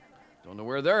Don't know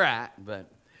where they're at, but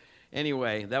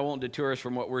anyway, that won't deter us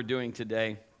from what we're doing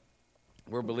today.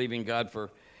 We're believing God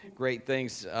for great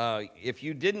things. If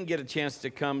you didn't get a chance to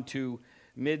come to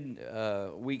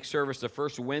mid-week service, the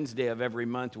first Wednesday of every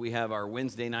month, we have our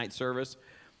Wednesday night service.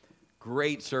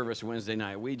 Great service Wednesday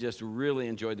night. We just really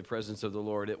enjoyed the presence of the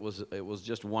Lord. It was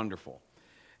just wonderful.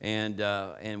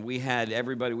 And we had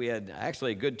everybody. We had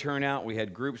actually a good turnout. We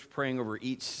had groups praying over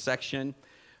each section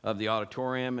of the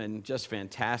auditorium, and just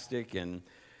fantastic. And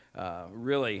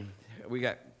really, we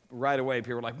got right away.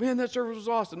 People were like, "Man, that service was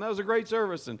awesome. That was a great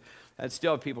service." And I'd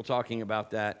still have people talking about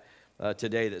that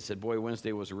today that said, "Boy,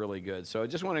 Wednesday was really good." So I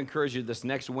just want to encourage you. This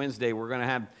next Wednesday, we're going to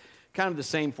have kind of the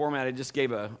same format. I just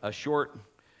gave a short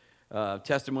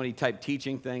testimony type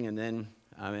teaching thing, and then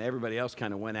everybody else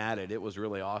kind of went at it. It was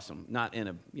really awesome. Not in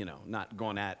a, not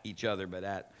going at each other, but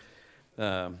at,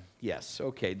 yes.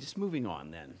 Okay, just moving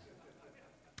on then.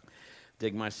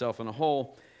 Dig myself in a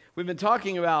hole. We've been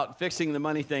talking about fixing the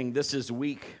money thing. This is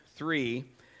week 3,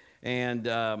 and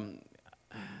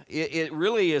it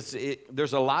really is.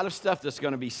 There's a lot of stuff that's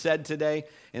going to be said today,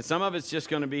 and some of it's just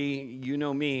going to be, you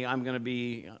know me, I'm going to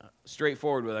be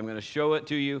straightforward with it. I'm going to show it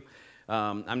to you.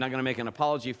 I'm not going to make an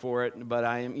apology for it, but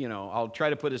I'll try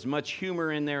to put as much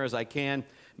humor in there as I can.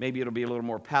 Maybe it'll be a little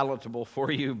more palatable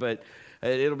for you, but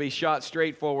it'll be shot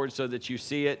straightforward so that you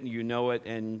see it and you know it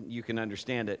and you can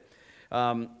understand it.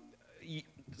 A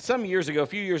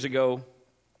few years ago,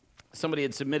 somebody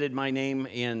had submitted my name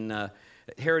in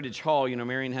Heritage Hall.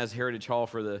 Marion has Heritage Hall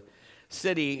for the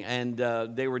city, and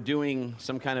they were doing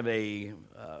some kind of a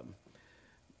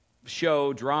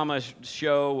drama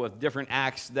show with different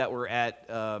acts that were at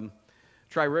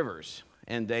Tri-Rivers.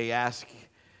 And they asked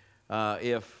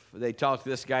if they talked to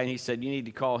this guy, and he said, "You need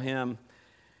to call him."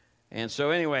 And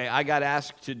so anyway, I got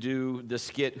asked to do the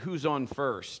skit, Who's On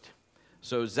First?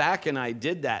 So Zach and I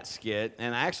did that skit,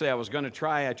 and actually I was going to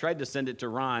I tried to send it to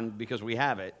Ron because we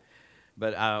have it,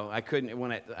 but I couldn't.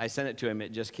 When I sent it to him,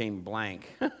 it just came blank.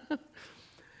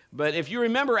 But if you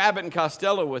remember Abbott and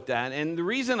Costello with that, and the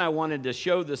reason I wanted to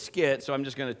show the skit, so I'm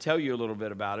just going to tell you a little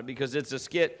bit about it, because it's a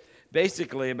skit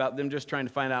basically about them just trying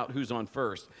to find out who's on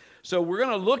first. So we're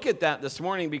going to look at that this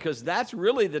morning because that's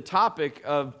really the topic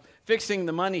of fixing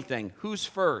the money thing. Who's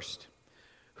first?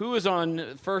 Who is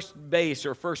on first base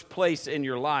or first place in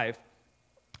your life?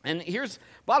 And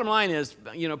bottom line is,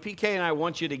 PK and I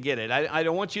want you to get it. I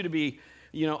don't want you to be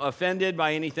offended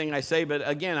by anything I say, but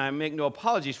again, I make no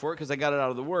apologies for it because I got it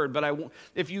out of the Word. But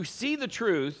if you see the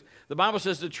truth, the Bible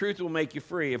says the truth will make you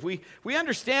free. If we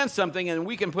understand something and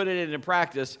we can put it into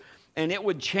practice and it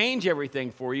would change everything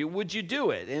for you, would you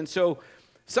do it? And so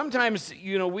sometimes,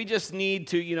 we just need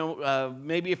to,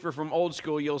 maybe if you're from old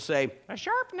school, you'll say, a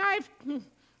sharp knife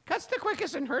cuts the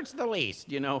quickest and hurts the least,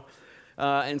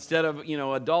 instead of,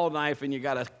 a dull knife and you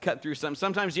got to cut through something.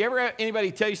 Sometimes, you ever have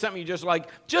anybody tell you something, you just like,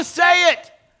 just say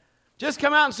it. Just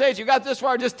come out and say it. You got this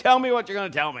far, just tell me what you're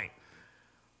going to tell me.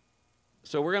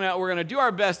 So we're gonna do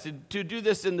our best to do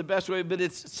this in the best way, but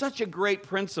it's such a great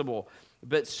principle,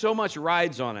 but so much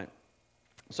rides on it.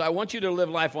 So I want you to live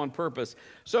life on purpose,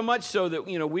 so much so that,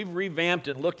 we've revamped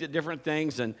and looked at different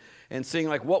things and seeing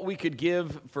like what we could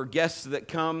give for guests that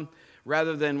come.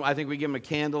 Rather than, I think we give them a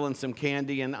candle and some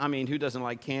candy. And, who doesn't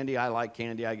like candy? I like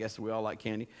candy. I guess we all like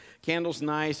candy. Candle's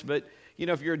nice, but,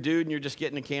 if you're a dude and you're just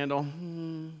getting a candle.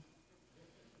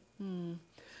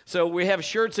 So we have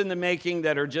shirts in the making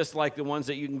that are just like the ones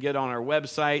that you can get on our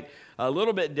website. A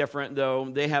little bit different, though.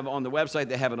 They have on the website,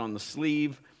 they have it on the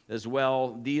sleeve as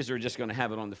well. These are just going to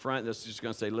have it on the front. This is just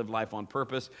going to say, Live Life on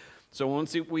Purpose. So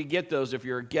once we get those, if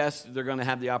you're a guest, they're going to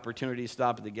have the opportunity to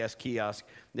stop at the guest kiosk.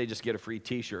 They just get a free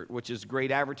T-shirt, which is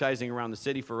great advertising around the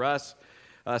city for us.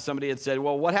 Somebody had said,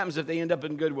 well, what happens if they end up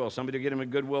in Goodwill? Somebody will get them in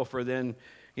Goodwill for then,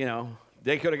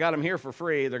 they could have got them here for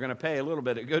free. They're going to pay a little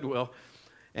bit at Goodwill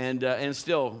and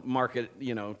still market,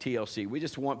 TLC. We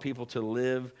just want people to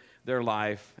live their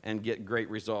life and get great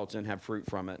results and have fruit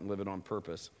from it and live it on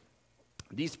purpose.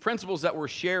 These principles that we're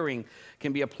sharing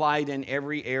can be applied in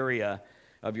every area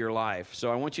of your life.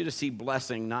 So I want you to see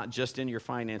blessing not just in your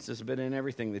finances, but in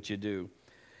everything that you do.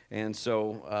 And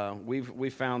so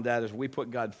we've found that as we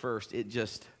put God first, it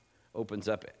just opens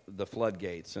up the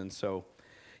floodgates. And so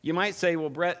you might say, well,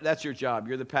 Brett, that's your job.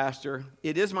 You're the pastor.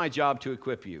 It is my job to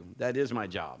equip you. That is my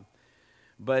job.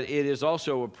 But it is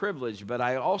also a privilege. But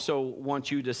I also want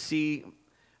you to see,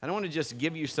 I don't want to just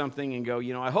give you something and go,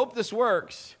 I hope this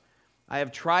works. I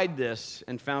have tried this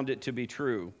and found it to be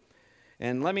true.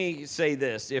 And let me say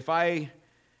this, if I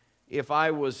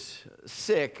was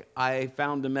sick, I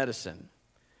found the medicine.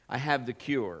 I have the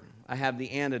cure. I have the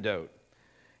antidote.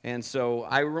 And so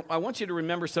I want you to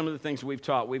remember some of the things we've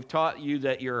taught. We've taught you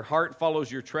that your heart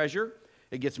follows your treasure.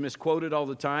 It gets misquoted all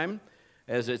the time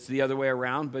as it's the other way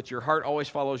around, but your heart always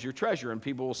follows your treasure. And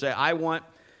people will say, I want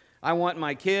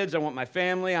my kids, I want my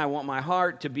family, I want my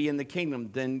heart to be in the kingdom.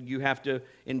 Then you have to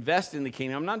invest in the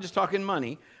kingdom. I'm not just talking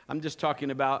money. I'm just talking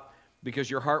about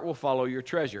because your heart will follow your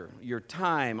treasure, your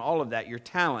time, all of that, your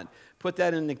talent. Put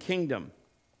that in the kingdom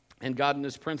and God and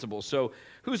His principles. So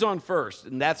who's on first?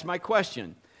 And that's my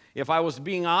question. If I was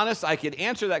being honest, I could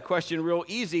answer that question real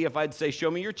easy if I'd say,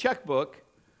 show me your checkbook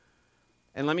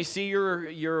and let me see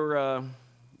your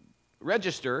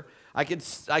register. I could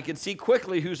see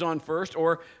quickly who's on first,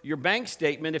 or your bank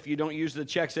statement if you don't use the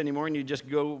checks anymore and you just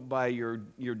go by your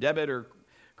debit or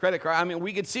credit card. I mean,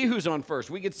 we could see who's on first.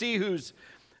 We could see who's,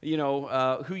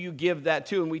 who you give that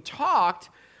to. And we talked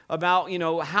about,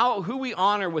 who we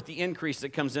honor with the increase that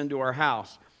comes into our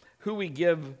house, who we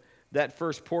give that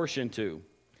first portion to.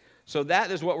 So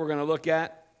that is what we're going to look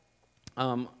at.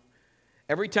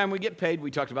 Every time we get paid,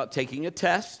 we talked about taking a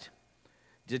test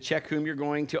to check whom you're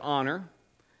going to honor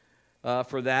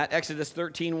for that. Exodus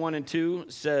 13:1 and 2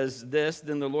 says this,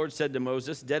 Then the Lord said to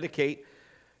Moses, Dedicate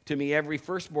to me every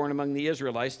firstborn among the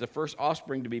Israelites, the first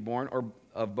offspring to be born, or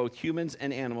of both humans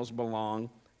and animals belong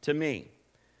to me.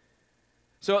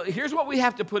 So here's what we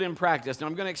have to put in practice. Now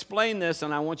I'm going to explain this,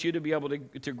 and I want you to be able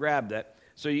to grab that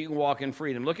so you can walk in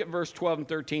freedom. Look at verse 12 and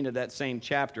 13 of that same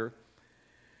chapter.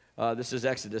 This is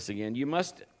Exodus again. You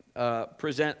must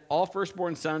present all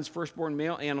firstborn sons, firstborn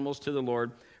male animals to the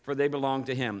Lord, for they belong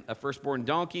to Him. A firstborn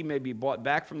donkey may be bought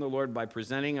back from the Lord by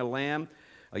presenting a lamb,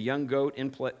 a young goat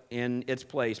in its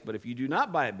place. But if you do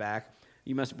not buy it back,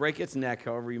 you must break its neck.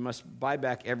 However, you must buy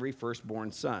back every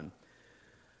firstborn son.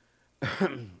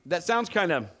 That sounds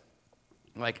kind of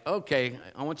like, okay,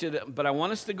 I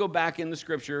want us to go back in the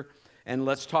Scripture and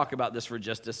let's talk about this for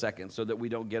just a second so that we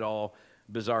don't get all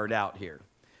bizarred out here.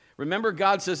 Remember,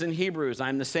 God says in Hebrews,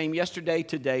 I'm the same yesterday,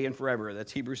 today, and forever.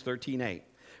 That's Hebrews 13:8.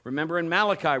 Remember in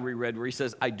Malachi we read where He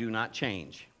says, I do not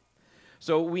change.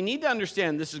 So we need to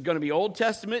understand this is going to be Old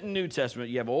Testament and New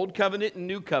Testament. You have Old Covenant and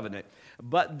New Covenant.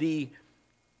 But the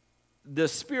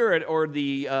spirit or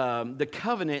the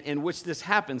covenant in which this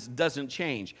happens doesn't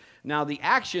change. Now, the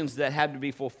actions that had to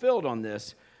be fulfilled on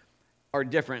this are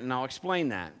different, and I'll explain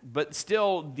that. But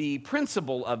still, the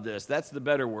principle of this, that's the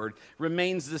better word,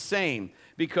 remains the same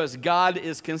because God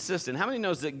is consistent. How many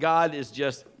knows that God is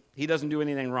just, He doesn't do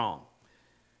anything wrong?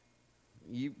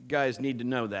 You guys need to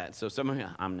know that. So some of you,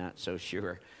 I'm not so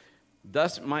sure.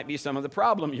 Thus might be some of the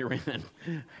problem you're in.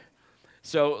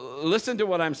 So listen to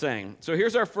what I'm saying. So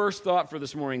here's our first thought for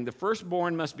this morning. The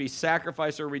firstborn must be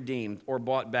sacrificed or redeemed or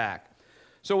bought back.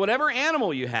 So whatever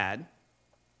animal you had,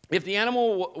 if the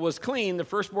animal was clean, the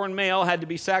firstborn male had to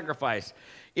be sacrificed.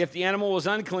 If the animal was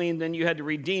unclean, then you had to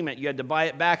redeem it. You had to buy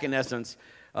it back, in essence,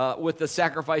 with the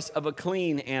sacrifice of a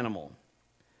clean animal.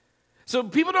 So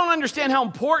people don't understand how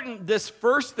important this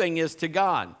first thing is to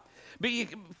God. But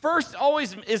first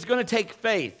always is going to take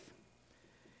faith.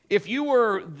 If you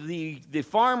were the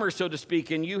farmer, so to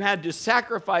speak, and you had to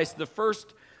sacrifice the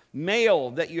first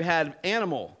male that you had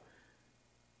animal,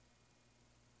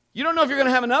 you don't know if you're going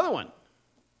to have another one.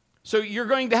 So you're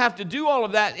going to have to do all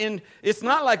of that. And it's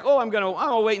not like,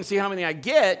 I'll wait and see how many I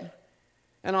get,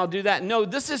 and I'll do that. No,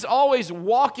 this is always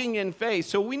walking in faith.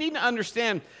 So we need to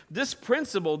understand this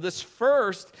principle, this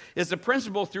first, is a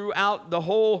principle throughout the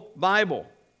whole Bible.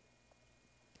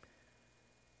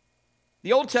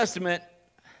 The Old Testament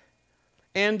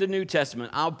and the New Testament,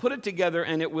 I'll put it together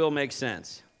and it will make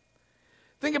sense.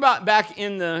 Think about back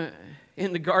in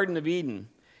the Garden of Eden.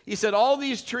 He said, all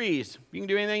these trees, you can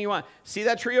do anything you want. See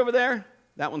that tree over there?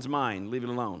 That one's mine. Leave it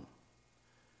alone.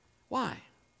 Why?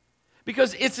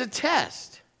 Because it's a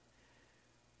test.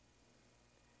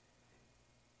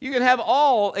 You can have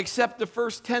all except the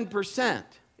first 10%.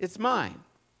 It's mine.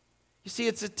 You see,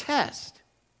 it's a test.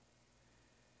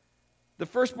 The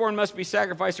firstborn must be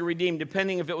sacrificed or redeemed,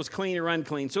 depending if it was clean or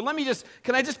unclean. So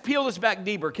can I just peel this back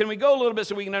deeper? Can we go a little bit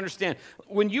so we can understand?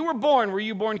 When you were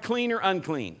you born clean or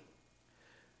unclean?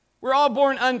 We're all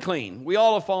born unclean. We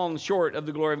all have fallen short of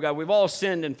the glory of God. We've all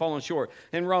sinned and fallen short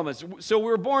in Romans. So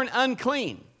we're born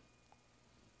unclean.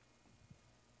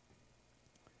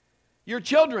 Your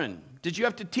children, did you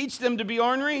have to teach them to be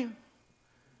ornery?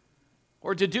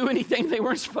 Or to do anything they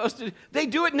weren't supposed to do? They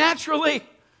do it naturally.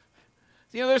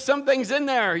 There's some things in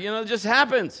there, it just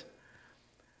happens.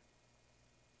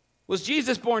 Was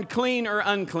Jesus born clean or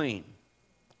unclean?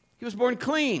 He was born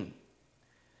clean.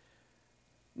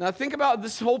 Now think about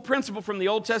this whole principle from the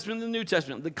Old Testament and the New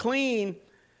Testament. The clean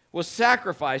was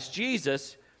sacrificed,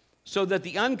 Jesus, so that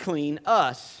the unclean,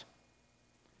 us,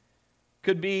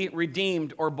 could be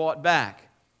redeemed or bought back.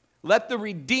 Let the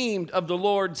redeemed of the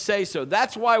Lord say so.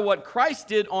 That's why what Christ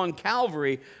did on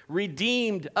Calvary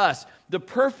redeemed us. The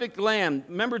perfect Lamb.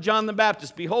 Remember John the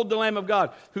Baptist, behold the Lamb of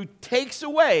God who takes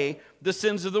away the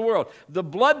sins of the world. The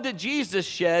blood that Jesus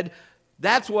shed,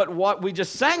 that's what we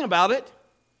just sang about it,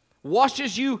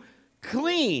 washes you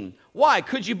clean. Why?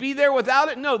 Could you be there without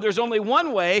it? No, there's only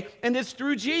one way, and it's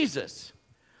through Jesus.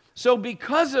 So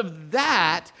because of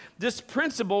that, this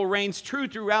principle reigns true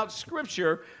throughout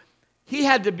Scripture. He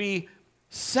had to be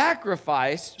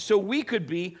sacrificed so we could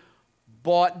be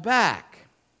bought back.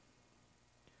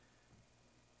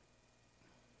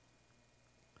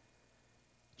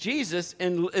 Jesus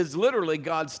is literally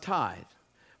God's tithe.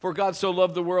 For God so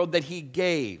loved the world that he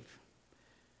gave.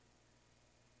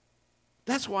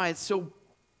 That's why it's so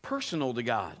personal to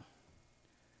God.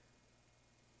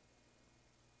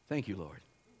 Thank you, Lord.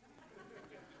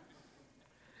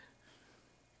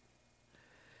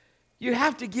 You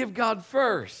have to give God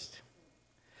first.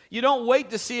 You don't wait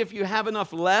to see if you have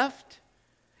enough left.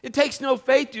 It takes no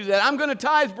faith to do that. I'm going to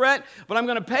tithe, Brett, but I'm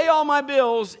going to pay all my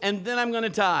bills, and then I'm going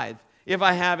to tithe if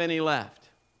I have any left.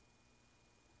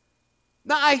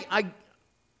 Now,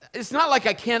 it's not like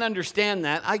I can't understand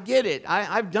that. I get it.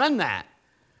 I've done that.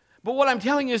 But what I'm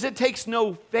telling you is it takes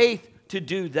no faith to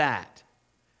do that.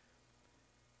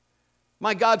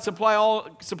 My God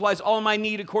supplies all my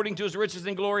need according to his riches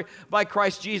and glory by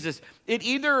Christ Jesus. It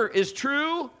either is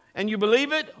true and you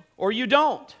believe it, or you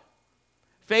don't.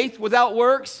 Faith without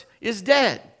works is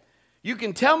dead. You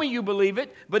can tell me you believe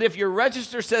it, but if your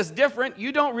register says different,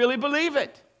 you don't really believe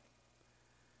it.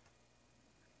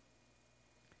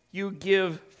 You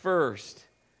give first,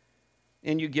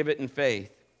 and you give it in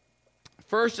faith.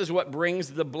 First is what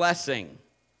brings the blessing.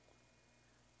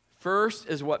 First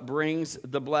is what brings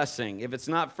the blessing. If it's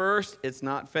not first, it's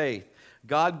not faith.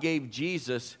 God gave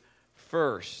Jesus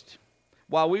first.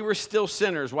 While we were still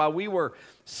sinners, while we were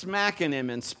smacking him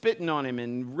and spitting on him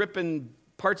and ripping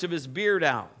parts of his beard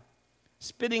out,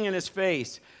 spitting in his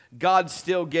face, God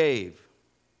still gave.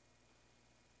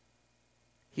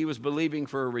 He was believing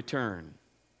for a return.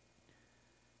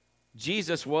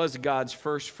 Jesus was God's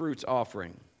first fruits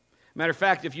offering. Matter of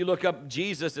fact, if you look up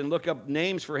Jesus and look up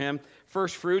names for him,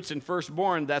 first fruits and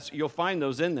firstborn, you'll find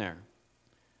those in there.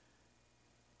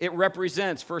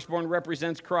 Firstborn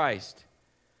represents Christ.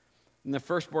 And the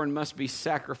firstborn must be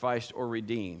sacrificed or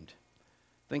redeemed.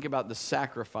 Think about the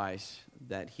sacrifice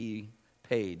that he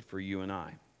paid for you and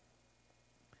I.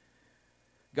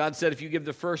 God said if you give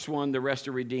the first one, the rest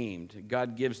are redeemed.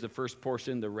 God gives the first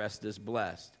portion, the rest is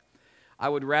blessed. I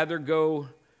would rather go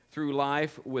through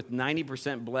life with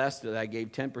 90% blessed that I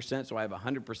gave 10%, so I have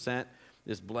 100%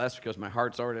 is blessed because my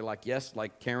heart's already like yes,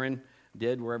 like Karen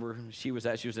did wherever she was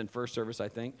at. She was in first service, I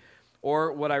think.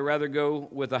 Or would I rather go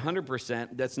with 100%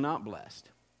 that's not blessed?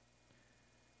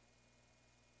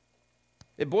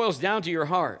 It boils down to your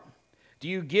heart. Do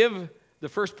you give the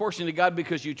first portion to God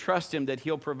because you trust him that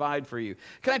he'll provide for you?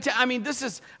 Can I tell,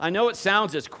 I know it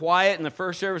sounds as quiet in the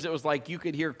first service. It was like you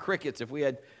could hear crickets if we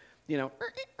had,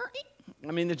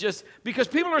 it's just because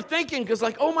people are thinking, because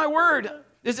like, oh my word,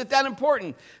 is it that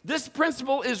important? This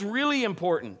principle is really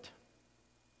important.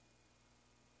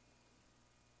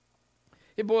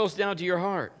 It boils down to your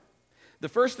heart. The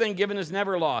first thing given is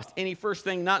never lost. Any first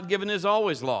thing not given is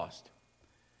always lost.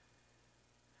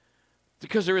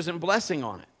 Because there isn't blessing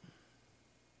on it.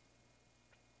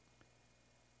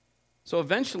 So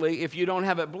eventually, if you don't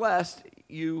have it blessed,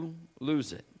 you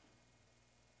lose it.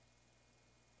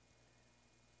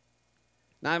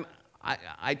 Now,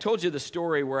 I told you the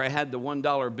story where I had the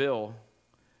 $1 bill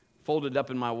folded up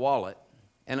in my wallet.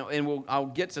 And I'll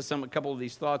get to a couple of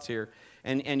these thoughts here,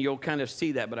 and you'll kind of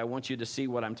see that, but I want you to see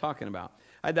what I'm talking about.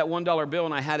 I had that $1 bill,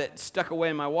 and I had it stuck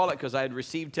away in my wallet because I had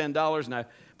received $10, and I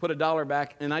put $1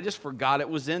 back, and I just forgot it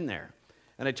was in there.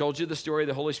 And I told you the story.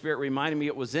 The Holy Spirit reminded me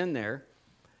it was in there.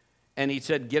 And he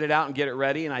said, get it out and get it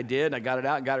ready. And I did. I got it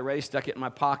out, got it ready, stuck it in my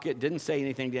pocket. Didn't say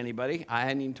anything to anybody. I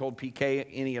hadn't even told PK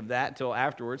any of that until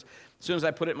afterwards. As soon as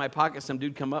I put it in my pocket, some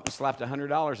dude come up and slapped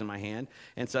 $100 in my hand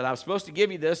and said, I was supposed to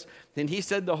give you this. Then he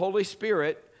said the Holy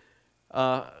Spirit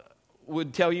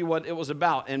would tell you what it was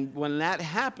about. And when that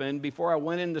happened, before I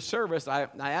went into service, I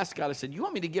asked God, I said, you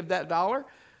want me to give that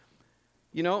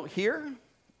 $1, here?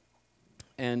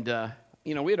 And,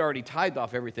 we had already tithed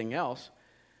off everything else.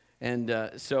 And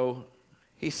so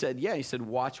he said, yeah. He said,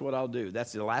 watch what I'll do.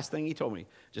 That's the last thing he told me.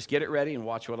 Just get it ready and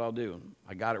watch what I'll do.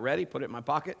 I got it ready, put it in my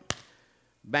pocket.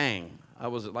 Bang. I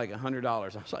was at like $100. I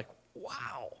was like,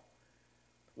 wow.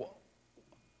 Well,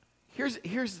 here's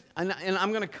and I'm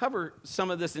going to cover some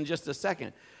of this in just a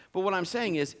second. But what I'm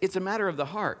saying is, it's a matter of the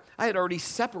heart. I had already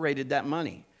separated that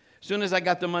money. As soon as I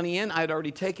got the money in, I had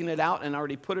already taken it out and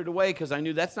already put it away because I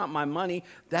knew that's not my money,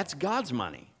 that's God's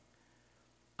money.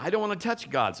 I don't want to touch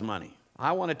God's money.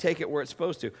 I want to take it where it's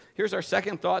supposed to. Here's our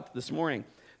second thought this morning.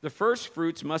 The first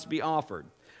fruits must be offered.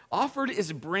 Offered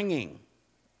is bringing.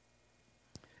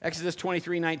 Exodus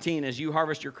 23:19, as you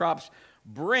harvest your crops,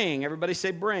 bring, everybody say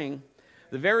bring,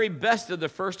 the very best of the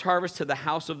first harvest to the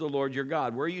house of the Lord your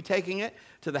God. Where are you taking it?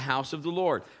 To the house of the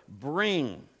Lord.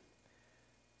 Bring.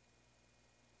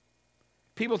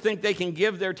 People think they can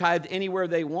give their tithe anywhere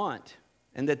they want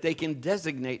and that they can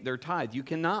designate their tithe. You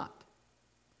cannot.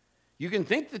 You can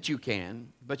think that you can,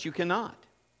 but you cannot.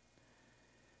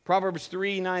 Proverbs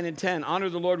 3:9 and 10, honor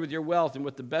the Lord with your wealth and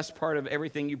with the best part of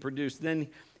everything you produce. Then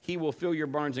he will fill your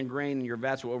barns and grain, and your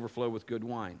vats will overflow with good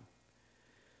wine.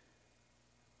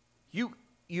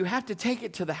 You have to take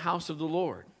it to the house of the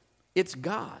Lord. It's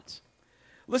God's.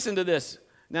 Listen to this.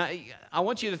 Now, I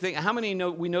want you to think, how many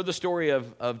know, we know the story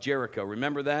of Jericho.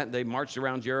 Remember that? They marched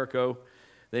around Jericho.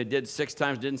 They did 6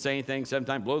 times, didn't say anything. 7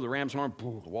 times, blow the ram's horn,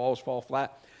 boom, the walls fall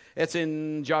flat. It's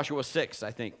in Joshua 6,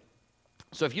 I think.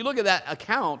 So if you look at that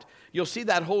account, you'll see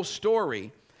that whole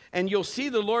story. And you'll see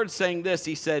the Lord saying this.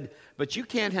 He said, but you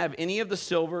can't have any of the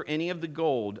silver, any of the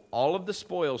gold, all of the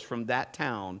spoils from that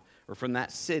town or from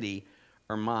that city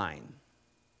are mine.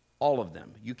 All of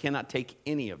them. You cannot take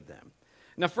any of them.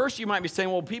 Now, first you might be saying,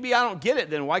 well, PB, I don't get it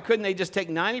then. Why couldn't they just take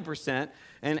 90%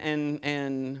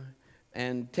 and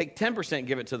take 10% and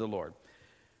give it to the Lord?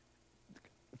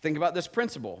 Think about this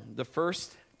principle. The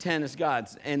first 10 is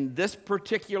God's. And this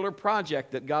particular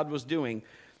project that God was doing,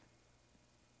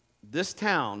 this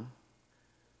town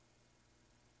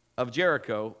of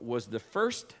Jericho was the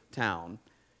first town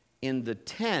in the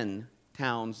 10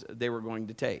 towns they were going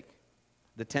to take.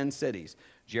 The 10 cities.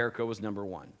 Jericho was number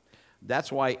 1.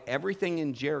 That's why everything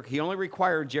in Jericho, he only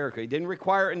required Jericho. He didn't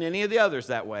require it in any of the others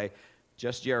that way,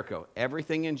 just Jericho.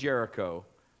 Everything in Jericho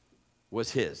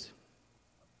was his.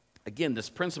 Again, this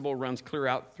principle runs clear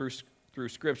out through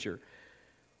Scripture.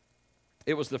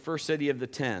 It was the first city of the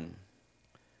 10.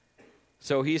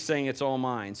 So he's saying it's all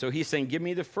mine. So he's saying, give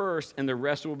me the first, and the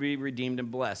rest will be redeemed and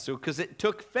blessed. So because it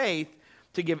took faith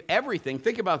to give everything,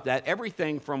 think about that,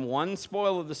 everything from one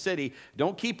spoil of the city.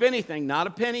 Don't keep anything, not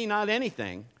a penny, not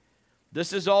anything.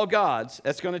 This is all God's.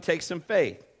 That's going to take some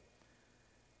faith.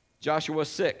 Joshua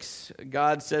 6,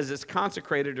 God says it's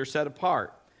consecrated or set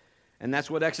apart. And that's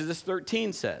what Exodus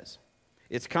 13 says.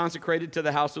 It's consecrated to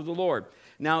the house of the Lord.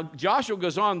 Now, Joshua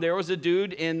goes on. There was a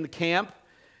dude in the camp,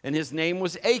 and his name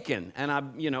was Achan.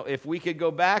 And, if we could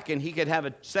go back and he could have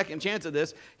a second chance of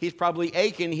this, he's probably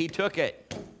Achan. He took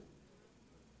it.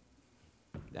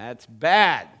 That's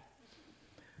bad.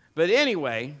 But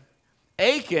anyway,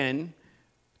 Achan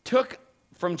took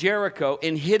from Jericho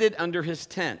and hid it under his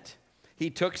tent. He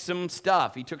took some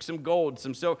stuff. He took some gold,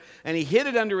 some silver, and he hid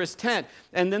it under his tent.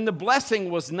 And then the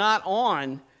blessing was not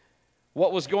on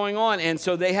what was going on. And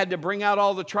so they had to bring out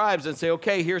all the tribes and say,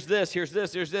 okay, here's this, here's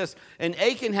this, here's this. And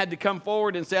Achan had to come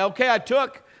forward and say, okay, I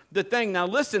took the thing. Now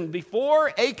listen, before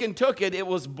Achan took it, it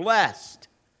was blessed.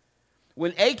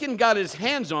 When Achan got his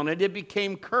hands on it, it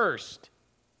became cursed.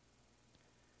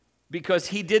 Because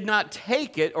he did not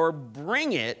take it or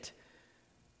bring it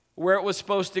where it was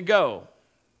supposed to go.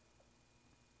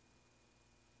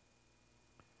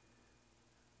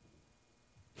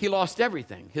 He lost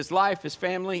everything. His life, his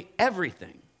family,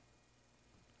 everything.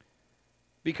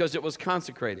 Because it was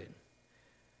consecrated.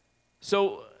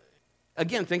 So,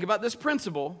 again, think about this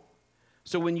principle.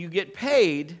 So when you get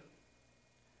paid,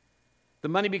 the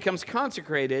money becomes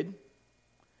consecrated.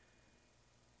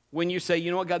 When you say, you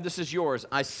know what, God, this is yours.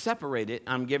 I separate it.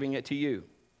 I'm giving it to you.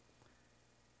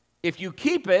 If you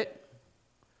keep it,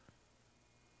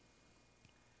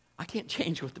 I can't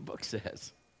change what the book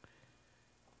says.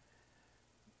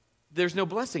 There's no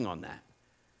blessing on that.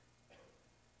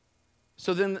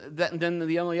 So then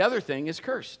the only other thing is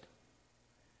cursed.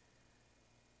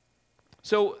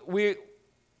 So we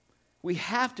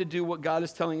have to do what God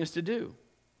is telling us to do.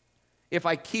 If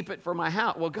I keep it for my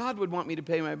house, well, God would want me to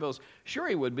pay my bills. Sure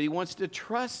he would, but he wants you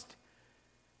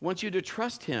to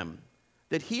trust him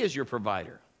that he is your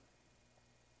provider.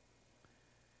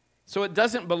 So it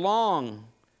doesn't belong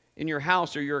in your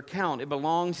house or your account. It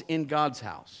belongs in God's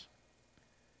house.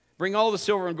 Bring all the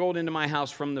silver and gold into my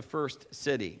house from the first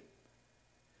city.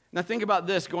 Now think about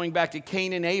this, going back to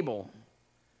Cain and Abel.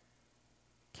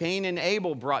 Cain and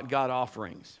Abel brought God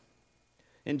offerings.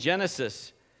 In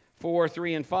Genesis 4,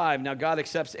 3, and 5, now God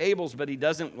accepts Abel's, but he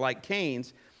doesn't like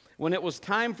Cain's. When it was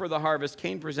time for the harvest,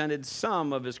 Cain presented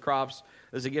some of his crops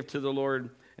as a gift to the Lord,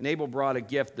 and Abel brought a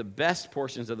gift, the best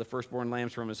portions of the firstborn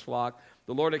lambs from his flock.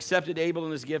 The Lord accepted Abel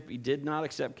and his gift. He did not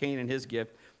accept Cain and his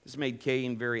gift. This made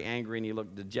Cain very angry, and he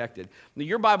looked dejected. Now,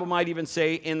 your Bible might even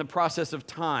say, in the process of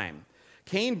time.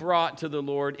 Cain brought to the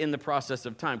Lord in the process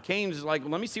of time. Cain's like,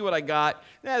 let me see what I got.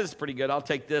 This is pretty good. I'll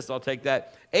take this. I'll take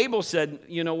that. Abel said,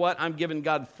 you know what? I'm giving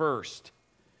God first.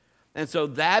 And so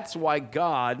that's why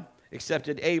God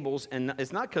accepted Abel's. And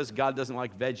it's not because God doesn't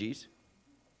like veggies.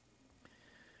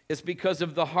 It's because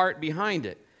of the heart behind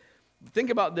it. Think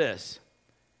about this.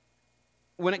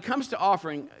 When it comes to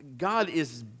offering, God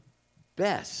is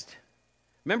best.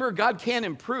 Remember, God can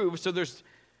improve, so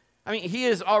he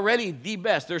is already the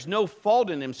best. There's no fault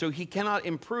in him, so he cannot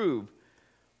improve.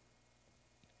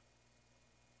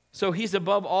 So he's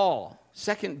above all.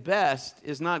 Second best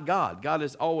is not God. God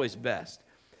is always best.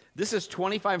 This is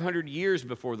 2,500 years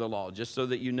before the law, just so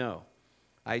that you know.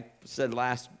 I said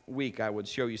last week I would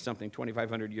show you something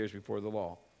 2,500 years before the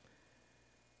law.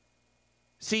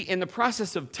 See, in the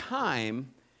process of time,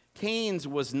 Cain's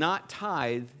was not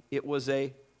tithe, it was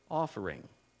a offering.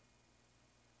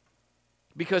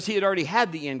 Because he had already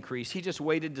had the increase, he just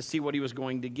waited to see what he was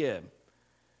going to give.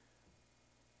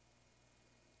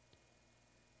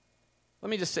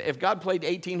 Let me just say, if God played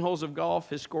 18 holes of golf,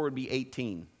 his score would be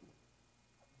 18.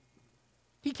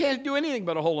 He can't do anything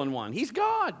but a hole in one. He's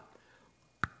God.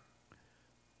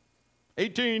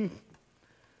 18.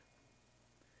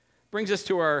 Brings us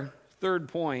to our third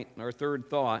point, our third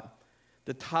thought.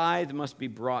 The tithe must be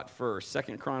brought first.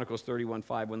 2 Chronicles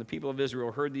 31:5. When the people of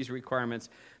Israel heard these requirements,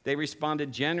 they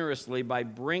responded generously by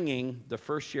bringing the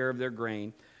first share of their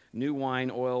grain, new wine,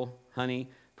 oil, honey,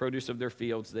 produce of their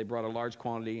fields. They brought a large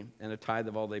quantity and a tithe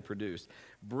of all they produced.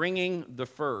 Bringing the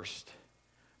first.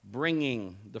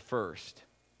 Bringing the first.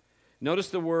 Notice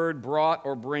the word brought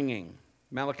or bringing.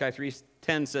 Malachi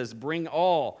 3:10 says, bring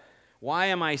all. Why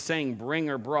am I saying bring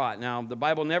or brought? Now, the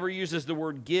Bible never uses the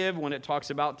word give when it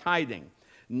talks about tithing.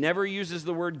 Never uses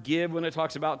the word give when it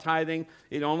talks about tithing.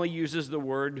 It only uses the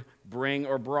word bring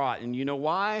or brought. And you know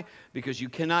why? Because you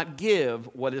cannot give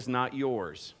what is not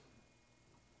yours.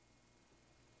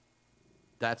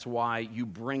 That's why you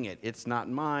bring it. It's not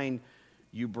mine.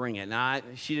 You bring it. Now,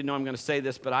 she didn't know I'm going to say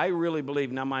this, but I really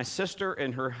believe. Now, my sister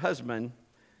and her husband,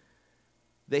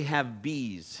 they have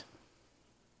bees.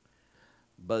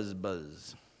 Buzz,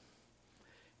 buzz.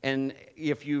 And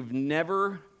if you've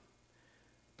never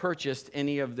purchased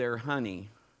any of their honey,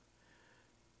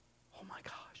 oh my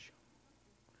gosh.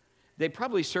 They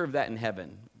probably serve that in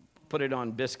heaven. Put it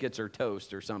on biscuits or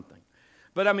toast or something.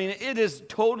 But I mean, it is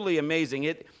totally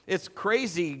amazing. It's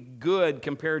crazy good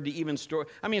compared to even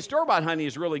store-bought honey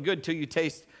is really good till you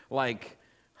taste like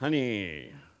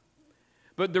honey.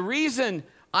 But the reason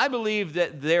I believe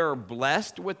that they're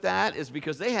blessed with that is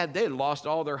because they had lost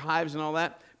all their hives and all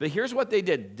that. But here's what they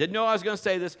did. Didn't know I was going to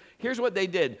say this. Here's what they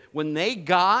did. When they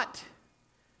got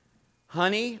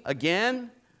honey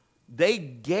again, they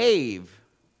gave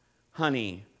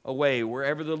honey away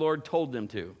wherever the Lord told them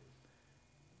to.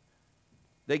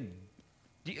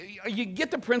 You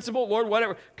get the principle, Lord,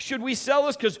 whatever. Should we sell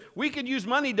this? Because we could use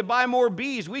money to buy more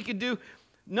bees. We could do...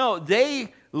 No,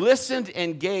 they listened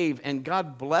and gave, and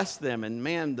God blessed them. And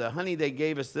man, the honey they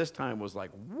gave us this time was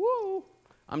like, woo!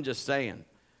 I'm just saying.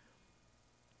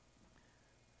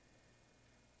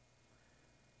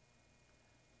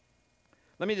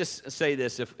 Let me just say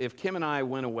this. If Kim and I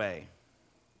went away,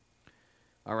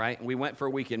 all right, and we went for a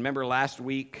weekend. Remember last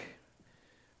week,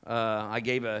 I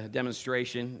gave a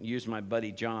demonstration, used my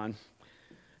buddy John,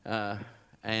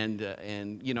 and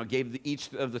gave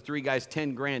each of the three guys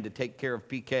 $10,000 to take care of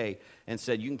PK, and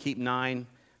said you can keep 9,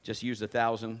 just use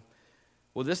 1,000.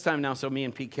 Well, this time now, so me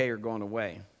and PK are going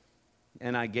away,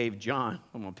 and I gave John.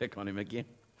 I'm gonna pick on him again.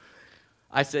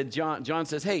 I said, John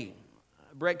says, hey,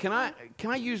 Brett, can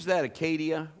I use that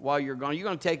Acadia while you're gone? You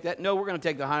gonna take that? No, we're gonna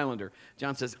take the Highlander.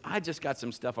 John says, I just got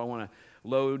some stuff I want to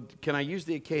load. Can I use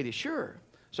the Acadia? Sure.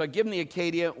 So I give him the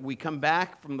Acadia. We come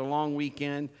back from the long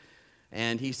weekend,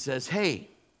 and he says, hey,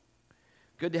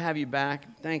 good to have you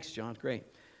back. Thanks, John. Great.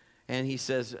 And he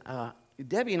says,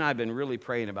 Debbie and I have been really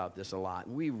praying about this a lot.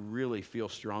 We really feel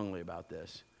strongly about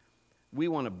this. We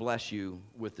want to bless you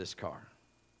with this car.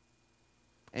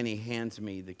 And he hands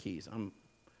me the keys.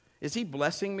 Is he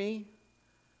blessing me?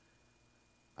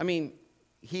 I mean,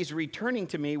 he's returning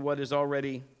to me what is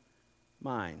already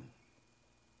mine.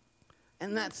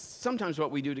 And that's sometimes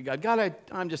what we do to God. God, I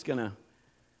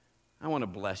want to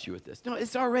bless you with this. No,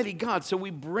 it's already God, so we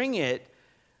bring it.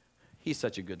 He's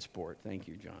such a good sport. Thank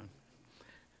you, John.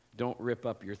 Don't rip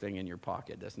up your thing in your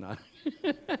pocket. That's not.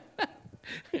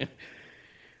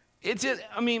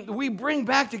 We bring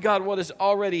back to God what is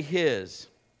already his.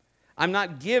 I'm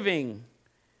not giving,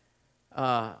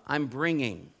 I'm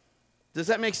bringing. Does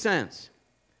that make sense?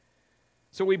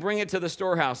 So we bring it to the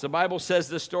storehouse. The Bible says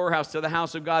the storehouse, to the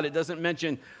house of God. It doesn't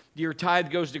mention your tithe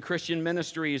goes to Christian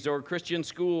ministries or Christian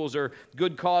schools or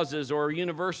good causes or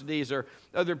universities or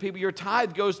other people. Your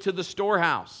tithe goes to the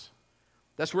storehouse.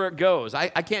 That's where it goes. I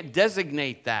can't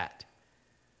designate that.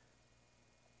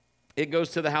 It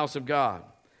goes to the house of God.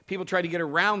 People try to get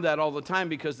around that all the time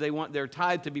because they want their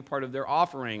tithe to be part of their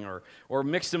offering or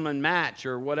mix them and match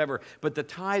or whatever. But the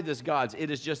tithe is God's.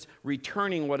 It is just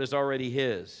returning what is already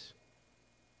His.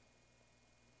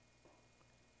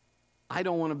 I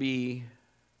don't want to be...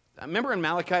 Remember in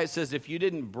Malachi it says, if you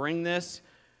didn't bring this,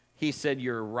 He said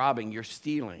you're robbing, you're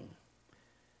stealing.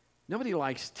 Nobody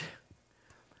likes...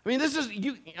 you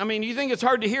think it's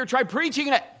hard to hear? Try preaching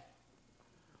it.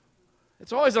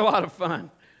 It's always a lot of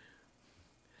fun.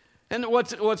 And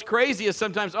what's crazy is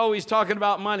sometimes, he's talking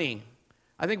about money.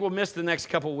 I think we'll miss the next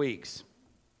couple weeks.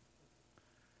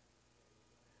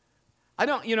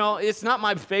 It's not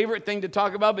my favorite thing to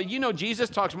talk about, but Jesus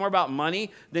talks more about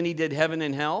money than He did heaven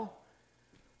and hell.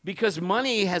 Because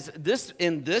money has this,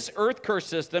 in this earth curse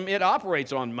system, it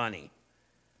operates on money.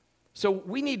 So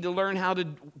we need to learn how to,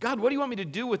 God, what do you want me to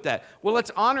do with that? Well,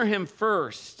 let's honor Him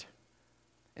first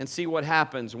and see what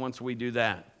happens once we do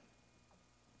that.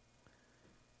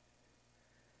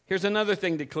 Here's another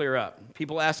thing to clear up.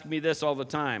 People ask me this all the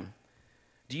time.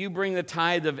 Do you bring the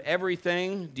tithe of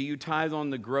everything? Do you tithe on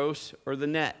the gross or the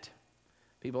net?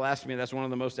 People ask me, that's one of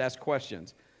the most asked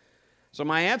questions. So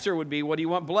my answer would be, what do you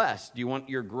want blessed? Do you want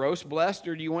your gross blessed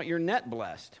or do you want your net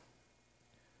blessed?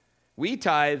 We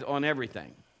tithe on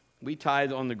everything. We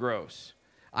tithe on the gross.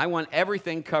 I want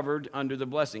everything covered under the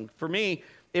blessing. For me,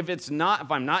 if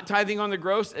I'm not tithing on the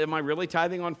gross, am I really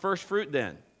tithing on first fruit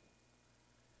then?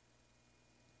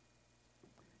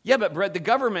 Yeah, but Brett, the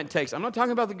government takes. I'm not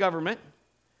talking about the government.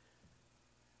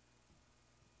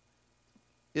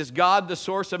 Is God the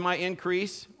source of my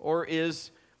increase, or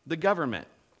is the government?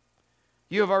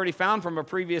 You have already found from a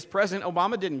previous president,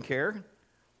 Obama didn't care.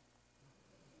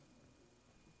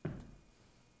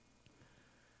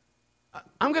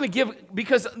 I'm going to give,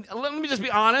 because let me just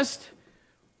be honest,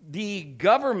 the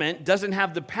government doesn't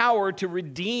have the power to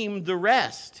redeem the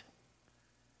rest.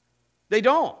 They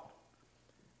don't.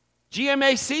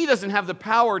 GMAC doesn't have the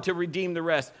power to redeem the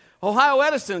rest. Ohio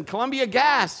Edison, Columbia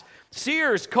Gas,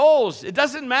 Sears, Kohl's, it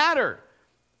doesn't matter.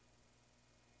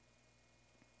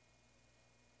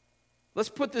 Let's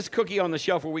put this cookie on the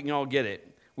shelf where we can all get it.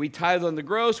 We tithe on the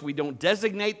gross, we don't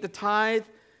designate the tithe,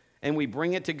 and we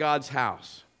bring it to God's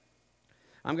house.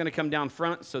 I'm going to come down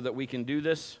front so that we can do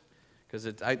this, because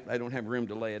I don't have room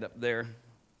to lay it up there.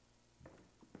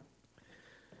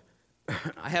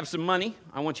 I have some money.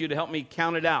 I want you to help me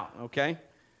count it out, okay?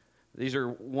 These are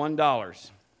 $1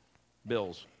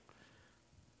 bills.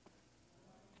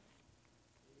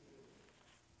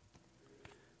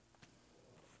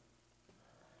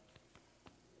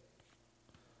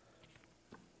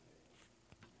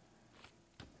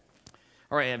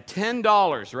 All right, I have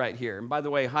 $10 right here. And by the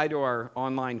way, hi to our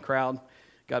online crowd.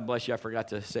 God bless you. I forgot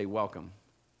to say welcome.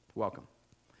 Welcome.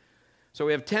 So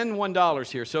we have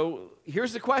 $1 here. So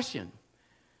here's the question.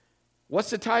 What's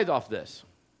the tithe off this?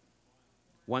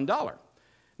 $1.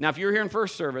 Now, if you're here in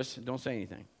first service, don't say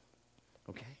anything.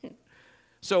 Okay?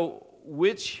 So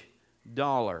which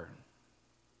dollar?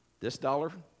 This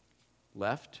dollar?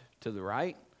 Left to the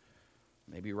right?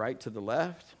 Maybe right to the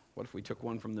left? What if we took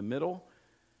one from the middle?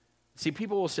 See,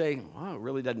 people will say, well, it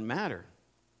really doesn't matter.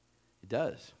 It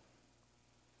does.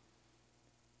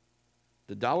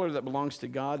 The dollar that belongs to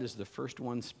God is the first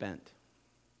one spent.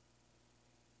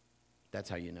 That's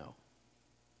how you know.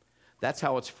 That's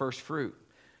how it's first fruit.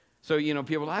 So,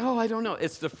 people are like, I don't know.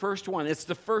 It's the first one. It's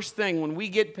the first thing. When we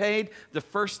get paid, the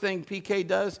first thing PK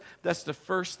does, that's the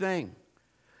first thing.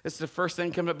 It's the first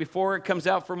thing comes up before it comes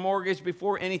out for mortgage,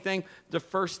 before anything, the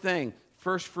first thing,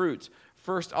 first fruits,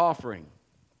 first offering.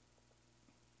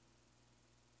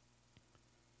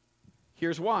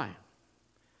 Here's why.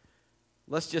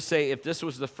 Let's just say if this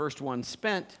was the first one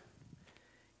spent,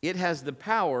 it has the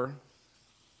power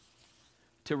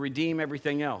to redeem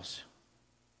everything else.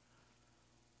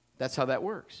 That's how that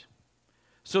works.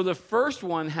 So the first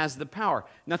one has the power.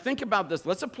 Now think about this.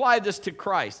 Let's apply this to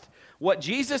Christ. What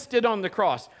Jesus did on the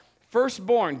cross.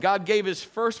 Firstborn. God gave His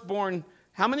firstborn.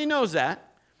 How many knows that?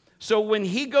 So when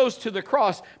He goes to the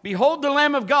cross, behold the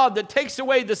Lamb of God that takes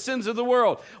away the sins of the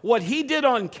world. What He did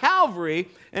on Calvary,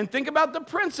 and think about the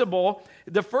principle,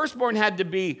 the firstborn had to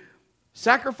be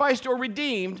sacrificed or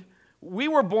redeemed. We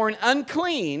were born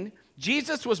unclean.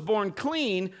 Jesus was born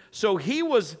clean, so He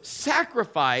was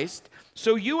sacrificed.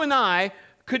 So you and I,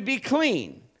 could be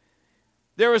clean.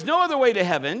 There is no other way to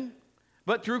heaven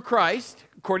but through Christ,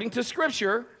 according to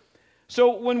Scripture.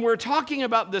 So when we're talking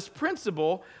about this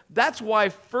principle, that's why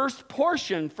first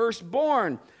portion,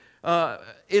 firstborn,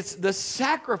 it's the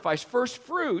sacrifice, first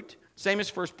fruit, same as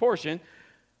first portion.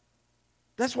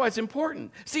 That's why it's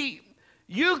important. See,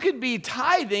 you could be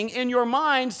tithing in your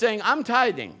mind saying, I'm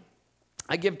tithing.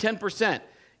 I give 10%.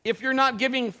 If you're not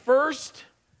giving first,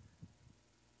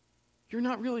 you're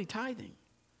not really tithing.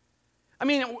 I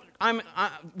mean,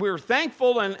 we're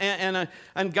thankful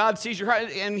and God sees your heart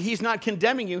and He's not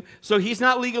condemning you, so He's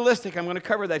not legalistic. I'm going to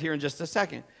cover that here in just a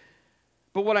second.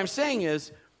 But what I'm saying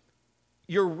is,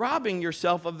 you're robbing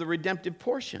yourself of the redemptive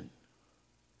portion.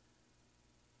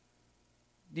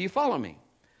 Do you follow me?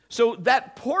 So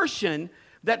that portion,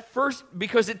 that first,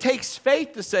 because it takes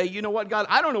faith to say, you know what, God,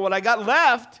 I don't know what I got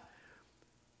left.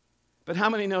 But how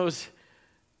many knows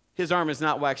His arm is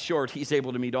not waxed short? He's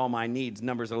able to meet all my needs.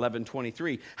 Numbers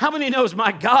 11:23. How many knows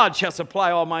my God shall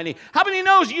supply all my needs? How many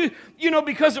knows you know,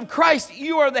 because of Christ,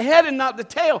 you are the head and not the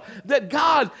tail? That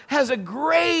God has a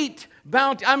great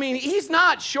bounty. I mean, He's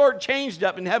not shortchanged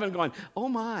up in heaven going, oh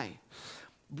my,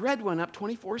 bread went up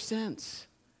 24 cents.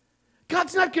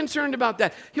 God's not concerned about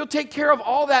that. He'll take care of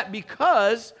all that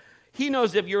because He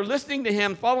knows if you're listening to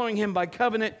Him, following Him by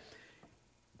covenant,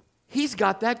 He's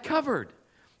got that covered.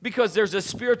 Because there's a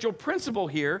spiritual principle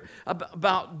here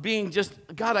about being just,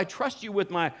 God, I trust you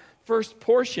with my first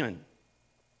portion.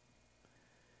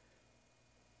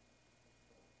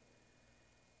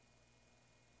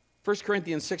 1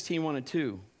 Corinthians 16:1 and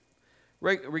 2.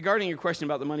 Regarding your question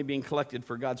about the money being collected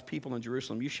for God's people in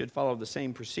Jerusalem, you should follow the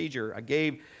same procedure I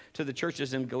gave to the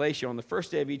churches in Galatia. On the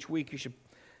first day of each week, you should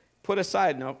put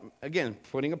aside, now, again,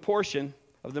 putting a portion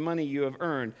of the money you have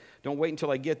earned. Don't wait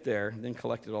until I get there, then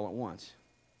collect it all at once.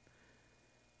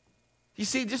 You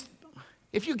see, just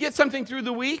if you get something through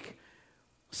the week,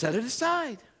 set it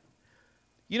aside.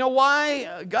 You know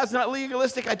why God's not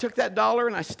legalistic? I took that $1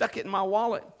 and I stuck it in my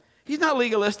wallet. He's not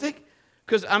legalistic.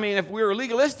 Because, I mean, if we were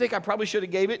legalistic, I probably should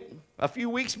have gave it a few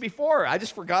weeks before. I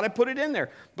just forgot I put it in there.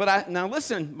 But now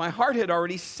listen, my heart had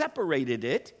already separated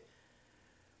it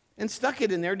and stuck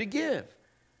it in there to give.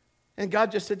 And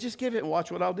God just said, just give it and watch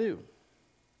what I'll do.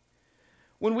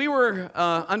 When we were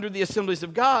under the Assemblies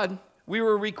of God, we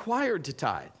were required to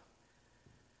tithe.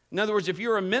 In other words, if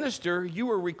you're a minister, you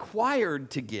were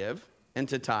required to give and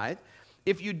to tithe.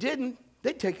 If you didn't,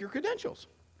 they'd take your credentials.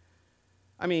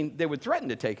 I mean, they would threaten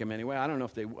to take him anyway. I don't know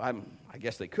if they, I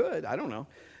guess they could. I don't know.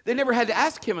 They never had to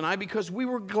ask him and I because we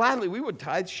would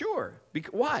tithe, sure.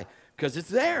 Why? Because it's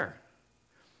there.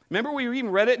 Remember, we even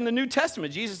read it in the New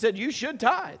Testament. Jesus said, you should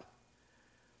tithe.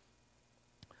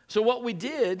 So what we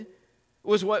did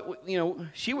was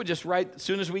she would just write, as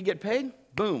soon as we get paid,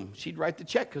 boom, she'd write the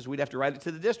check because we'd have to write it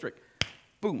to the district.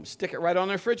 Boom, stick it right on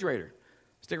the refrigerator.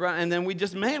 Stick it right, and then we'd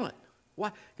just mail it.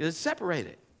 Why? Because it's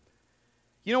separated.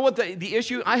 You know what the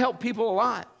issue? I help people a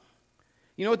lot.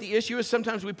 You know what the issue is?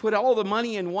 Sometimes we put all the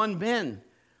money in one bin,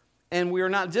 and we are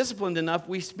not disciplined enough.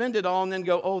 We spend it all and then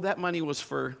go, oh, that money was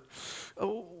for,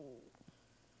 oh.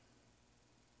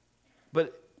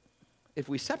 But if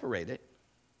we separate it,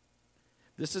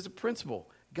 this is a principle.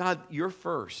 God, you're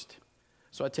first,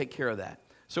 so I take care of that.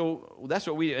 So that's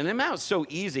what we do. And now it's so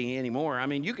easy anymore. I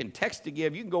mean, you can text to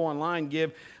give. You can go online,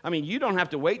 give. I mean, you don't have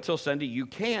to wait till Sunday. You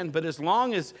can, but as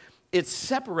long as it's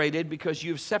separated because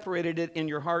you've separated it in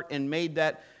your heart and made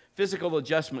that physical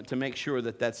adjustment to make sure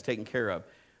that that's taken care of,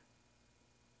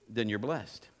 then you're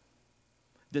blessed.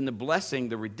 Then the blessing,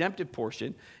 the redemptive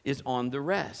portion, is on the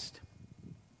rest.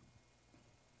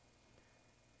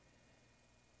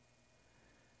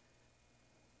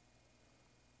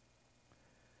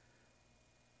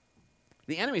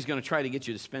 The enemy's going to try to get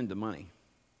you to spend the money.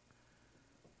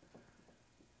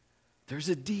 There's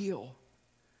a deal.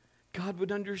 God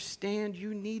would understand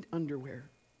you need underwear.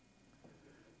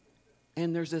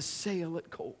 And there's a sale at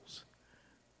Kohl's.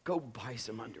 Go buy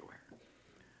some underwear.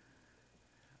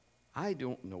 I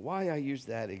don't know why I used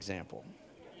that example.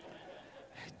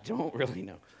 I don't really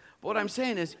know. But what I'm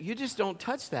saying is, you just don't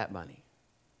touch that money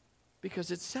because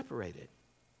it's separated.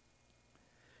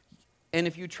 And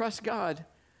if you trust God,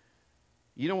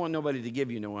 you don't want nobody to give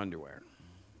you no underwear.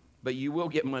 But you will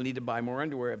get money to buy more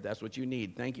underwear if that's what you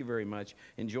need. Thank you very much.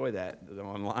 Enjoy that, the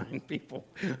online people.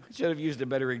 I should have used a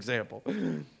better example.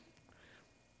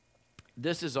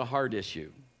 This is a hard issue.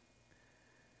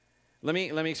 Let me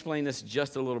explain this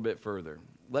just a little bit further.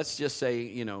 Let's just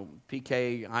say,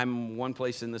 PK, I'm one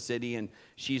place in the city and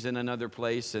she's in another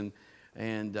place, and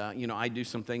I do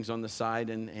some things on the side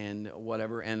and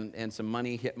whatever, and some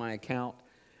money hit my account.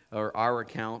 or our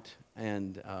account.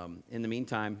 And in the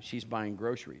meantime, she's buying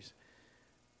groceries.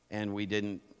 And we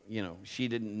didn't, she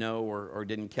didn't know or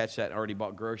didn't catch that, already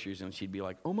bought groceries. And she'd be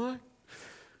like, oh my,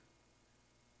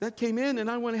 that came in and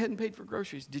I went ahead and paid for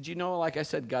groceries. Did you know, like I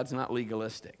said, God's not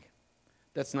legalistic.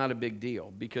 That's not a big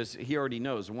deal because he already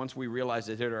knows. Once we realize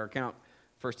it hit our account,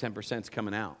 first 10% is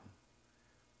coming out.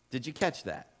 Did you catch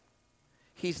that?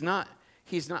 He's not.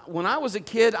 When I was a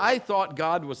kid, I thought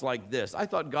God was like this. I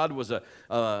thought God was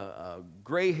a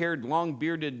gray-haired,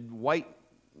 long-bearded,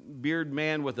 white-beard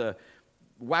man with a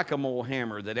whack-a-mole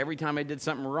hammer that every time I did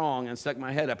something wrong and stuck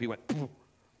my head up, he went, poof,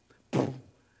 poof.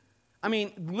 I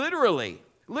mean, literally,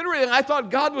 I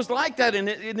thought God was like that, and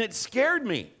it scared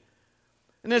me.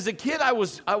 And as a kid, I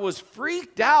was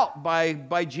freaked out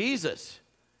by Jesus.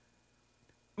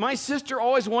 My sister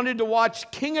always wanted to watch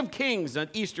King of Kings at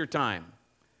Easter time.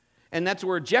 And that's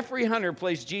where Jeffrey Hunter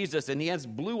plays Jesus, and he has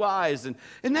blue eyes. And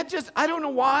that just, I don't know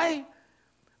why,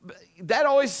 but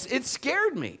it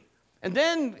scared me. And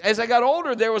then as I got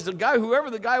older, there was a guy,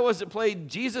 whoever the guy was that played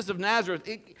Jesus of Nazareth.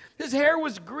 His hair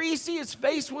was greasy, his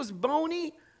face was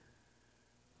bony.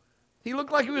 He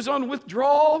looked like he was on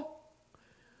withdrawal.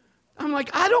 I'm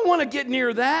like, I don't want to get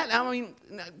near that. I mean,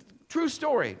 true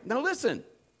story. Now listen,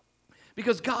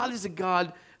 because God is a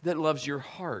God that loves your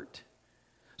heart.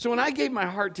 So when I gave my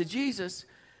heart to Jesus,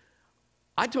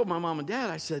 I told my mom and dad,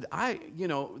 I said,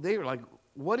 they were like,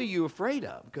 what are you afraid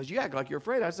of? Because you act like you're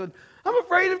afraid. I said, I'm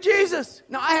afraid of Jesus.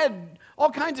 Now, I had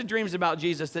all kinds of dreams about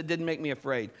Jesus that didn't make me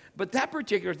afraid. But that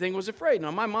particular thing was afraid.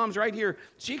 Now, my mom's right here.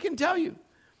 She can tell you.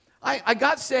 I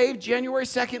got saved January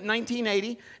 2nd,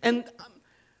 1980, and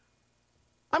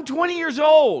I'm 20 years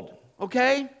old,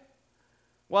 okay?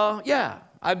 Well, yeah,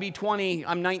 I'd be 20.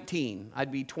 I'm 19.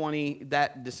 I'd be 20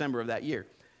 that December of that year.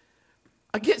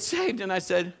 I get saved, and I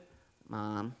said,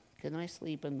 Mom, can I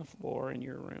sleep on the floor in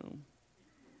your room?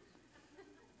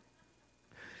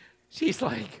 She's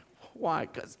like, why?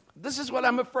 Because this is what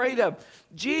I'm afraid of.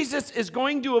 Jesus is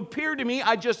going to appear to me,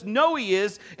 I just know he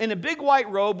is, in a big white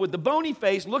robe with the bony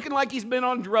face, looking like he's been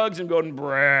on drugs and going,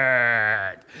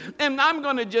 Brad. And I'm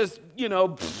going to just,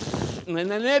 and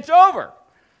then it's over.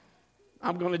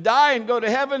 I'm going to die and go to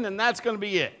heaven, and that's going to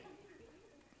be it.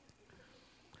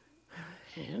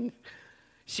 And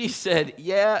she said,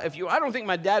 yeah, I don't think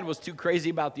my dad was too crazy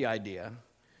about the idea.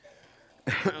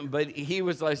 But he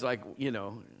was like,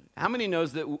 how many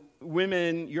knows that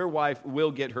women, your wife, will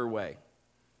get her way?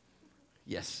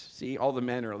 Yes. See, all the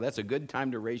men that's a good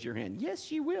time to raise your hand. Yes,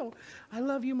 she will. I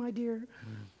love you, my dear.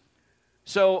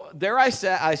 So there I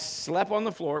sat. I slept on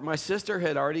the floor. My sister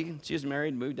she was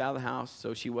married, moved out of the house,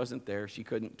 so she wasn't there. She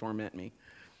couldn't torment me.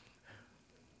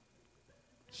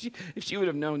 If she would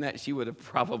have known that, she would have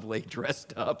probably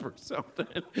dressed up or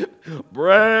something.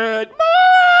 Brad,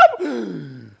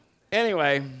 Mom!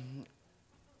 Anyway,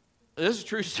 this is a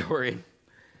true story.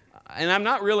 And I'm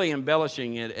not really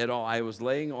embellishing it at all. I was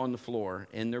laying on the floor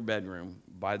in their bedroom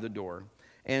by the door.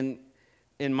 And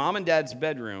in Mom and Dad's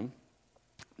bedroom,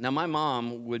 now my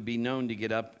mom would be known to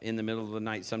get up in the middle of the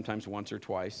night, sometimes once or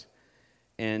twice,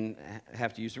 and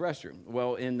have to use the restroom.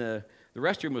 Well, the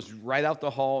restroom was right out the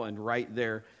hall and right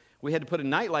there. We had to put a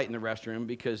nightlight in the restroom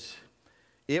because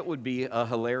it would be a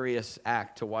hilarious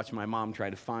act to watch my mom try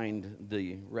to find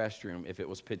the restroom if it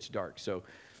was pitch dark. So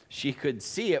she could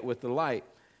see it with the light.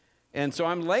 And so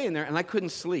I'm laying there, and I couldn't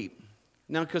sleep.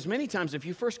 Now, because many times if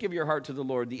you first give your heart to the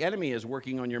Lord, the enemy is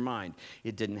working on your mind.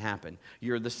 It didn't happen.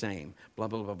 You're the same. Blah,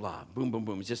 blah, blah, blah. Boom, boom,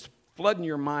 boom. It's just flooding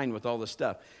your mind with all this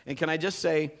stuff. And can I just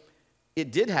say,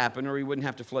 it did happen, or he wouldn't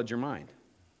have to flood your mind.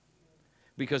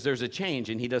 Because there's a change,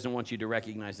 and he doesn't want you to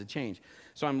recognize the change.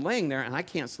 So I'm laying there, and I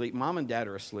can't sleep. Mom and Dad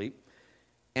are asleep.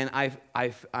 And I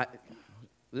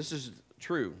this is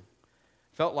true,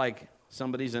 felt like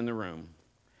somebody's in the room,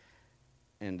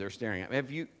 and they're staring at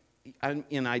me.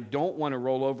 And I don't want to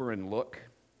roll over and look,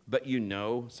 but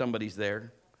somebody's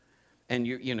there. And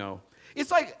it's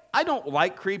like, I don't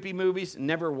like creepy movies,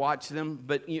 never watch them,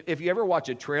 but if you ever watch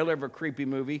a trailer of a creepy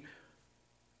movie,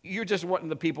 you're just wanting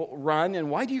the people run, and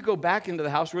why do you go back into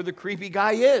the house where the creepy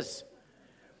guy is?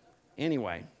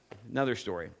 Anyway, another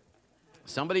story.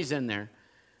 Somebody's in there,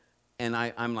 and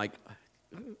I'm like,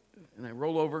 and I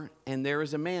roll over, and there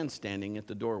is a man standing at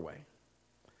the doorway.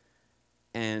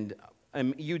 And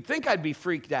you'd think I'd be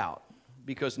freaked out,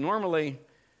 because normally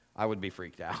I would be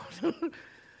freaked out.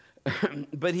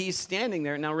 But he's standing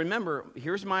there. Now remember,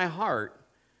 here's my heart.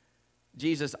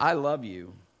 Jesus, I love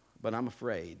you, but I'm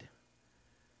afraid.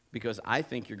 Because I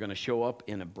think you're going to show up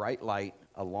in a bright light,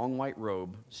 a long white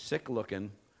robe, sick looking,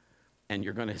 and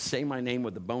you're going to say my name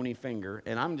with a bony finger,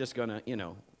 and I'm just going to,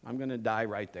 I'm going to die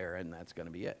right there, and that's going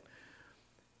to be it.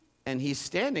 And he's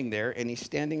standing there, and he's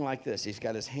standing like this. He's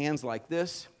got his hands like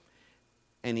this,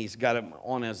 and he's got them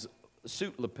on his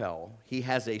suit lapel. He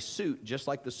has a suit just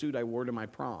like the suit I wore to my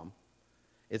prom.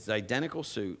 It's the identical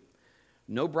suit,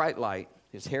 no bright light.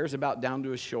 His hair's about down to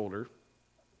his shoulder.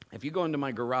 If you go into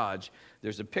my garage,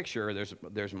 there's a picture.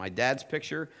 There's my dad's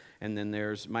picture, and then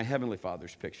there's my Heavenly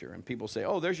Father's picture. And people say,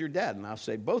 oh, there's your dad. And I'll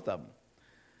say both of them.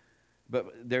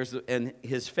 But and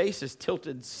his face is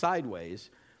tilted sideways,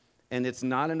 and it's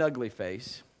not an ugly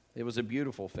face. It was a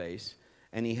beautiful face.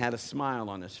 And he had a smile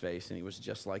on his face, and he was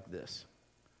just like this.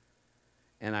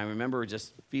 And I remember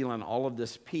just feeling all of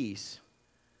this peace.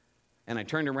 And I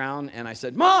turned around and I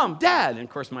said, Mom, Dad. And of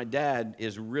course, my dad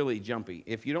is really jumpy.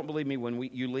 If you don't believe me, when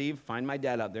you leave, find my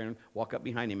dad out there and walk up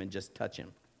behind him and just touch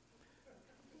him.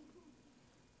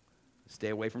 Stay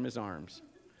away from his arms.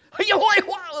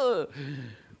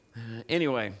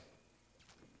 Anyway,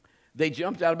 they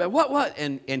jumped out of bed. What?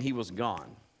 And he was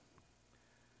gone.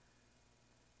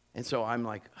 And so I'm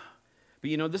like,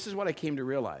 but this is what I came to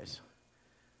realize.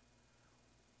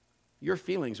 Your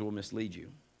feelings will mislead you.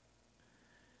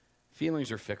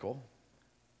 Feelings are fickle.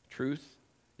 Truth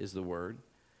is the word.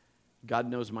 God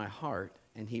knows my heart,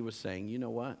 and he was saying, you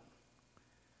know what?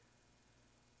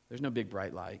 There's no big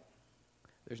bright light.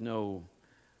 There's no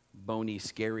bony,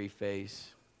 scary face.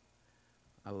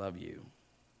 I love you.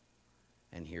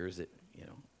 And here's it,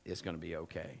 it's going to be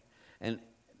okay. And,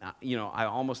 I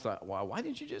almost thought, well, why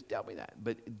didn't you just tell me that?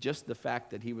 But just the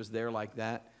fact that he was there like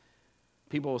that,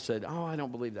 people said, oh, I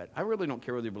don't believe that. I really don't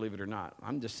care whether you believe it or not.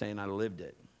 I'm just saying I lived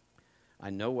it. I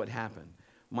know what happened.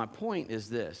 My point is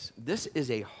this. This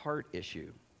is a heart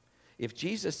issue. If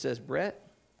Jesus says, Brett,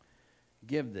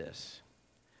 give this.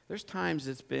 There's times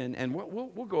it's been, and we'll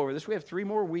go over this. We have 3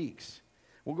 more weeks.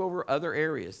 We'll go over other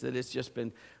areas that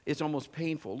it's almost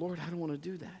painful. Lord, I don't want to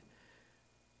do that.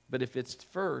 But if it's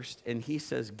first and he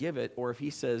says, give it, or if he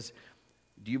says,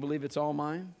 do you believe it's all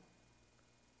mine?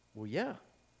 Well, yeah.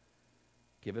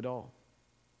 Give it all.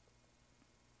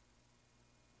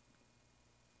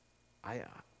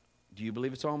 Do you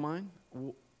believe it's all mine?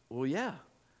 Well, yeah.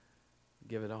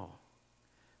 Give it all.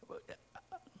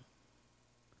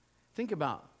 Think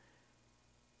about,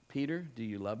 Peter, do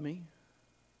you love me?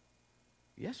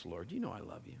 Yes, Lord, you know I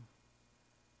love you.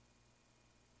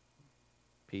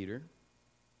 Peter,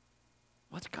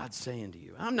 what's God saying to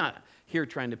you? I'm not here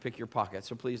trying to pick your pocket,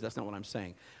 so please, that's not what I'm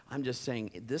saying. I'm just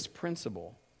saying this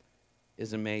principle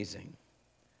is amazing.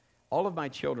 All of my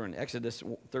children, Exodus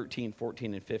 13,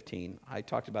 14, and 15, I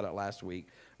talked about it last week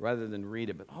rather than read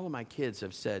it, but all of my kids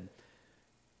have said,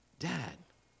 Dad,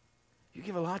 you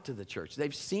give a lot to the church.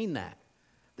 They've seen that.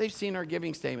 They've seen our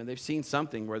giving statement. They've seen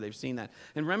something where they've seen that.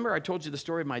 And remember, I told you the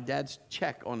story of my dad's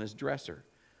check on his dresser.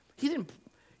 He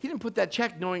didn't put that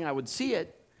check knowing I would see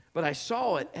it, but I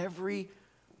saw it every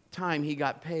time he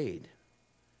got paid.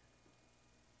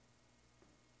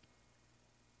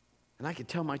 And I could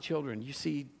tell my children, you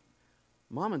see,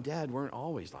 Mom and Dad weren't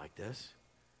always like this.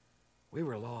 We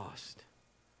were lost.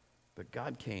 But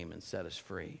God came and set us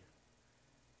free.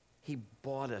 He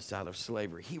bought us out of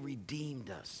slavery. He redeemed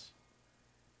us.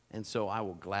 And so I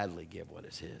will gladly give what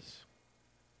is his.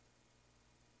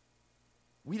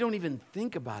 We don't even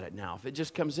think about it now. If it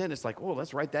just comes in, it's like, oh,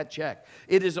 let's write that check.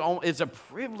 It's a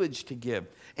privilege to give.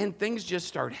 And things just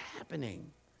start happening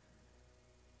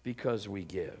because we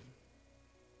give.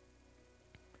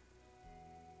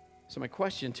 So my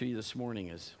question to you this morning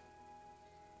is,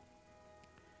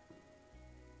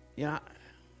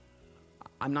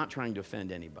 I'm not trying to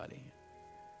offend anybody.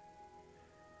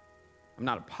 I'm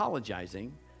not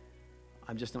apologizing.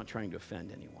 I'm just not trying to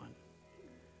offend anyone.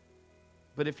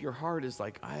 But if your heart is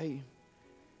like,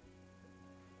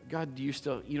 God, do you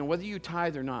still, whether you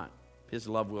tithe or not, his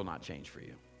love will not change for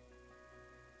you.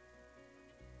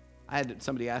 I had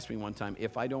somebody ask me one time,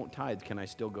 if I don't tithe, can I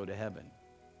still go to heaven?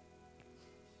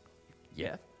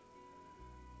 Yeah.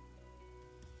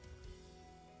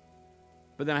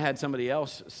 But then I had somebody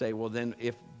else say, well, then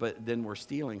we're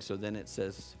stealing, so then it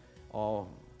says all,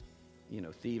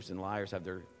 thieves and liars have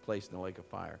their place in the lake of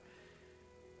fire.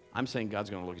 I'm saying God's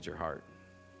going to look at your heart.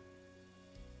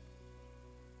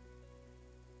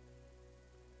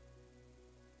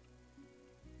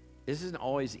 This isn't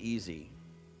always easy,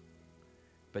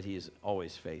 but he is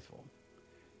always faithful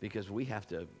because we have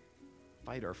to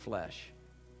fight our flesh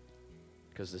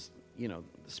because the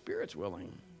spirit's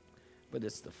willing, but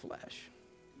it's the flesh.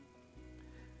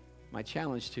 My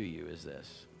challenge to you is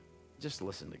this. Just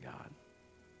listen to God.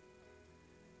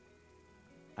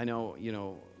 I know,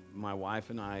 my wife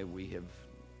and I, we have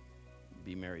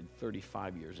been married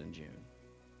 35 years in June.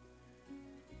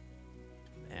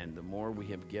 And the more we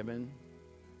have given,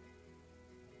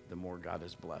 the more God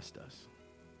has blessed us.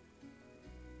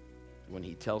 When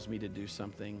he tells me to do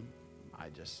something, I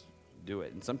just do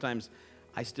it. And sometimes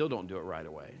I still don't do it right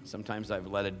away. Sometimes I've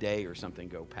let a day or something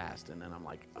go past, and then I'm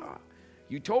like,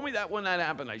 you told me that when that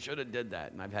happened, I should have did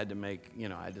that. And I've had to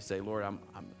I had to say, Lord,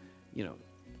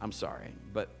 I'm sorry.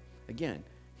 But again,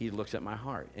 he looks at my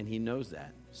heart, and he knows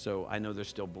that. So I know there's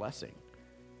still blessing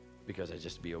because I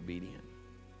just be obedient.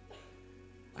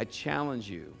 I challenge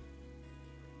you.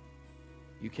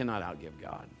 You cannot outgive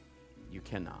God. You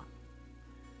cannot.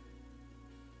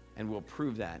 And we'll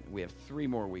prove that. We have 3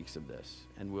 more weeks of this,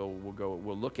 and we'll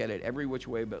look at it every which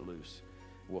way but loose.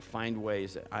 We'll find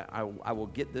ways. I will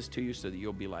get this to you so that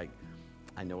you'll be like,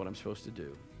 I know what I'm supposed to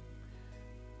do.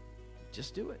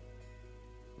 Just do it.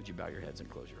 Would you bow your heads and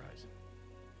close your eyes?